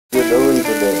doing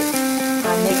today?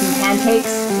 I'm making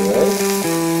pancakes. Yes.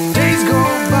 Days go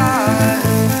by,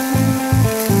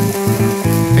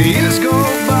 years go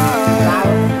by.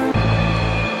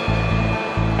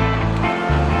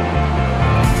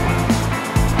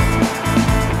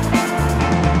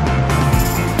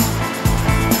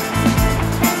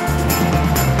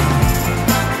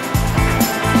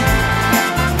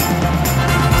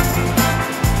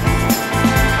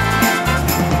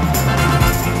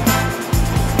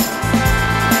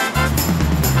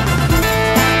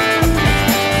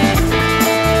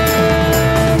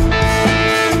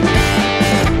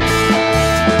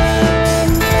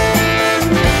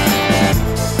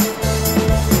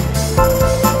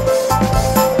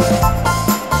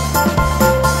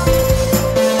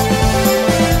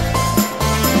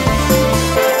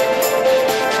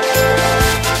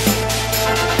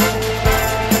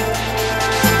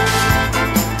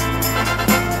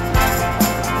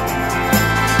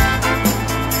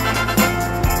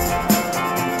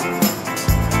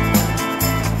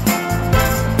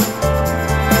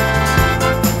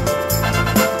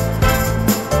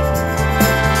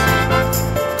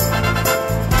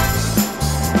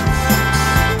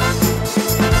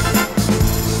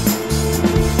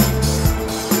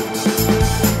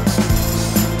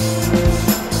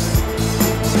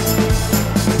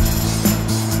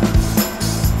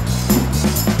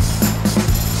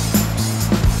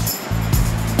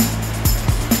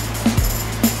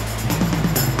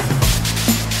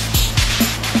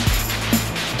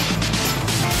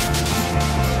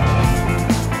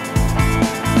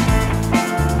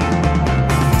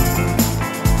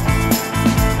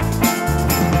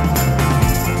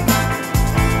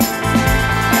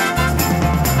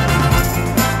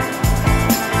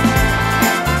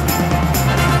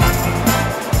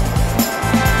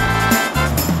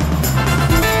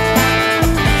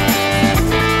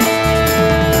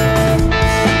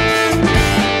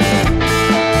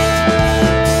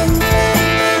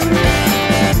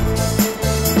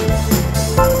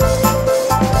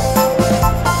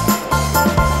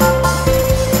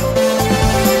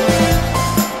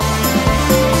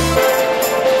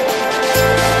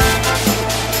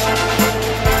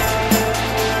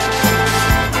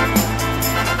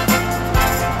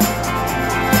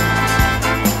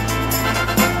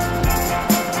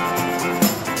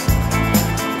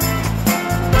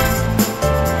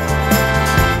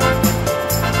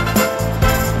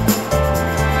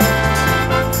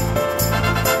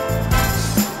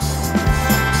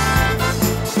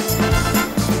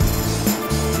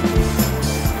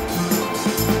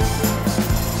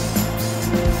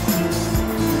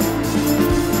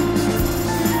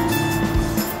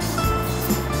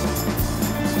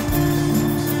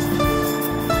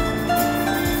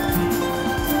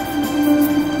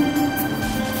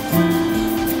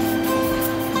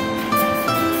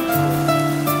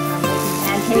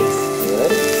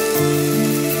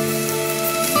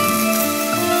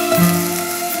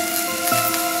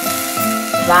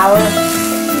 Flour,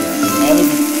 egg,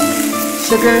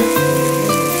 sugar,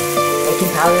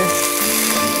 baking powder,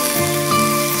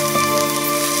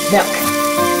 milk.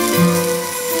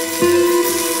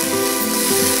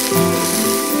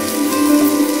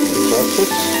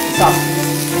 Sausage. Sausage.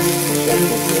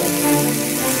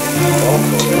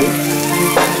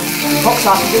 Pork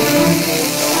sausages.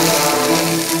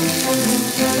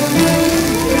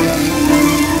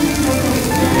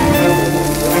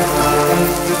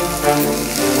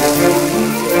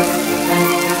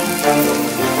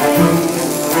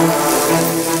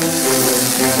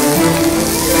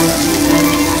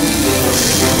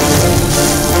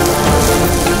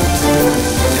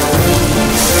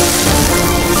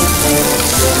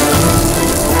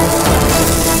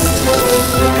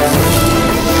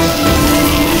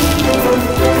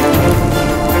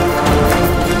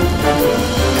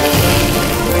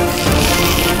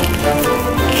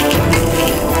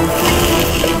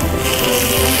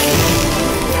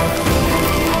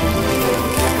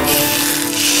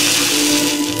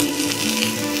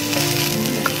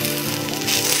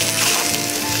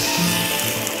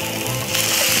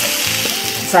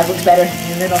 Side looks better in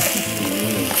the middle.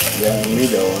 Yeah,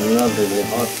 middle, not really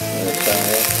hot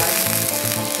side.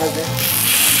 Okay.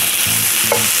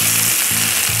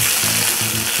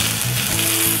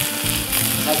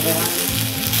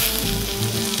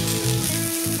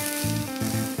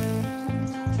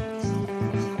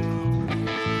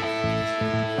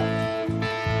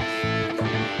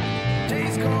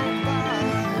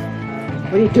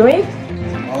 What are you doing?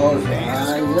 Oh,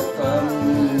 I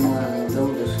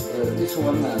just do this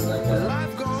one like the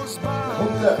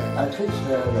hook. I fix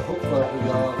the hook for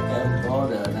your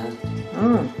camcorder now.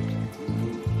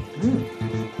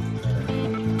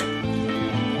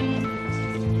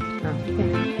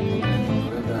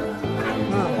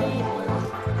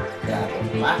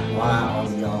 black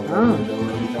while you're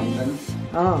doing something.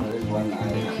 Oh. This one I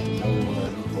have to do,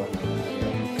 this one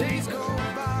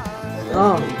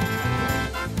Oh.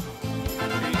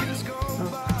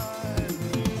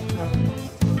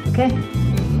 Okay.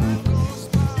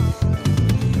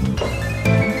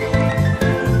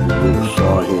 You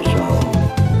saw his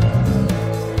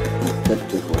that's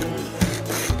this one.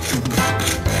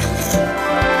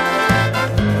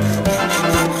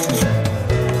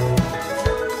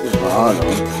 It's hard,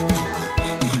 huh?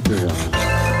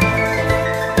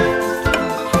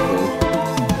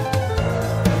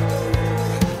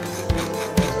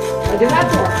 I do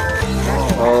that for.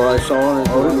 Oh, I saw it.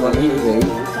 Oh, one easy.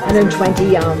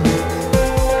 120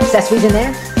 accessories in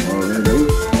there. Oh, really?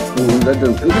 Oh, that's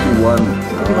the 51. Oh,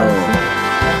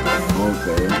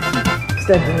 okay.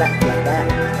 Instead of like that.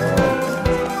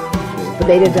 But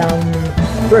they did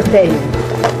birthday.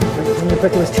 When your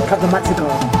birthday was a couple of months ago.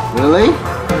 Really?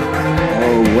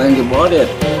 Oh, when you bought it?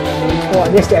 Oh,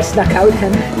 this there snuck out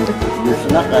and You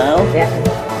snuck out? yeah,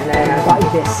 and I bought you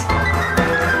this.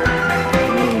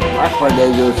 Black Friday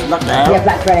you snuck out? Yeah,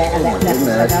 Black Friday and that Isn't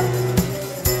snuck it? out.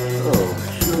 Oh,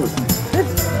 shoot.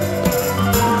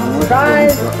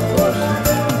 Price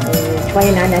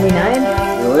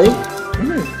 $29.99. Really?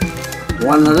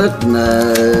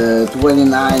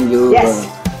 129 you Yes.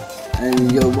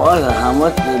 and you bought how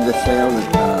much did the sale?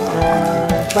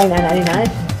 $29.99.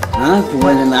 Huh?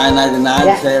 $29.99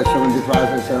 Yeah. sale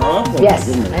 75% off? Oh, Yes,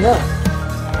 my goodness. I know.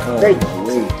 Oh, Very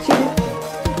wait. cheap.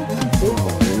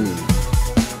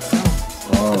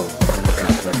 Oh,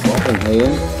 that's a bottom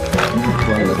here.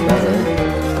 One of the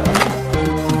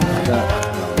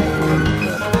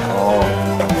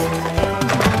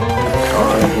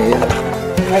Oh, here.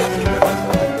 Right.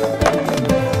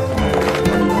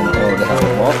 Oh, they have a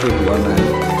bottle one.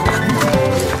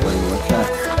 What's that?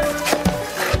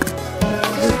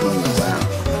 This one is out.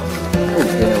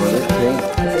 Okay, well, let's see.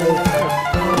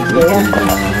 Yeah.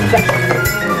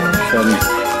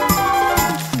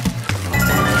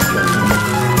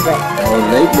 Right. Oh,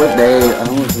 late birthday.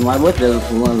 My birthday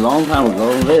was a long time ago,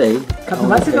 really. Couple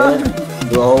months ago.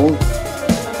 Rồi.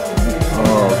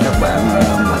 Các bạn mà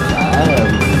xã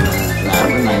làm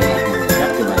cái này là mình cắt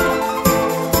cái này.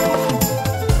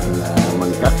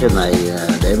 Mình cắt cái này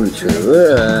để mình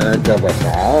sửa cho bà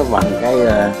xã bằng cái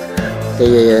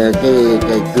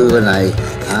cưa này.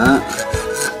 Đó.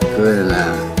 Cưa này nè.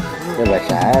 Cái bà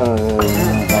xã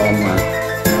mà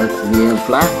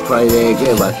Black Friday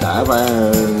cái bà xã phải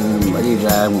đi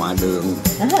ra ngoài đường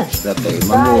ra tiệm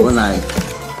mà mua cái này.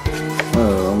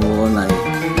 Mua cái này.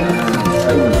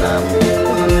 Thấy mình làm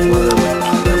mua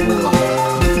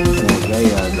cái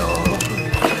đồ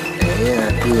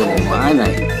để cưa một mái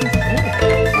này.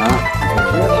 Đó.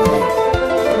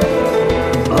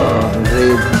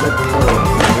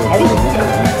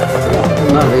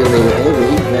 Nó really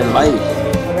heavy, then light.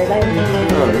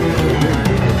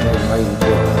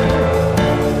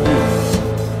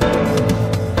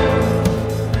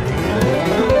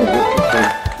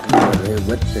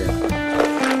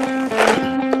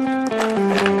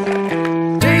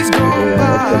 Days go by,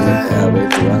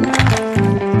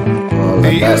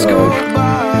 years go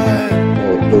by,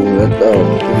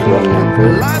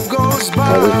 life goes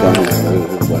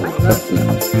by.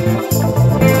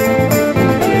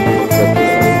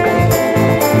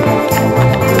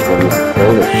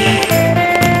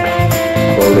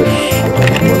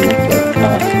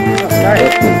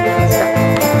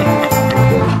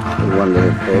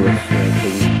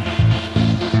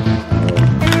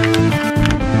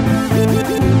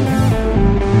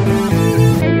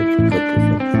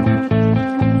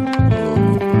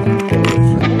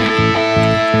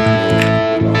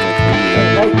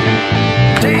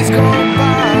 Days go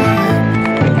by,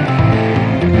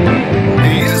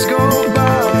 years go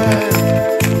by,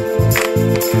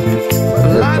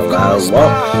 life goes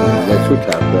by. They should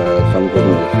have something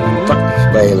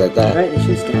stay like that. Right, it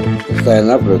should stand. Stand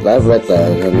up like that right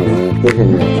there and put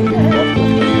in it.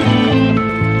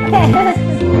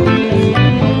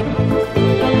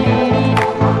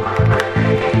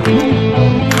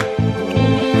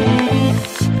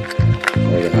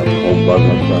 They have a whole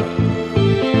bunch of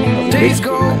Days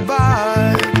go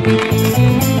by,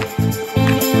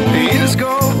 years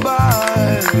go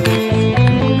by,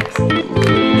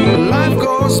 life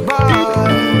goes by.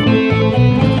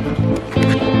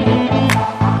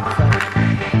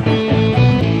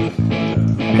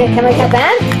 Okay, can I cut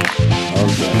that?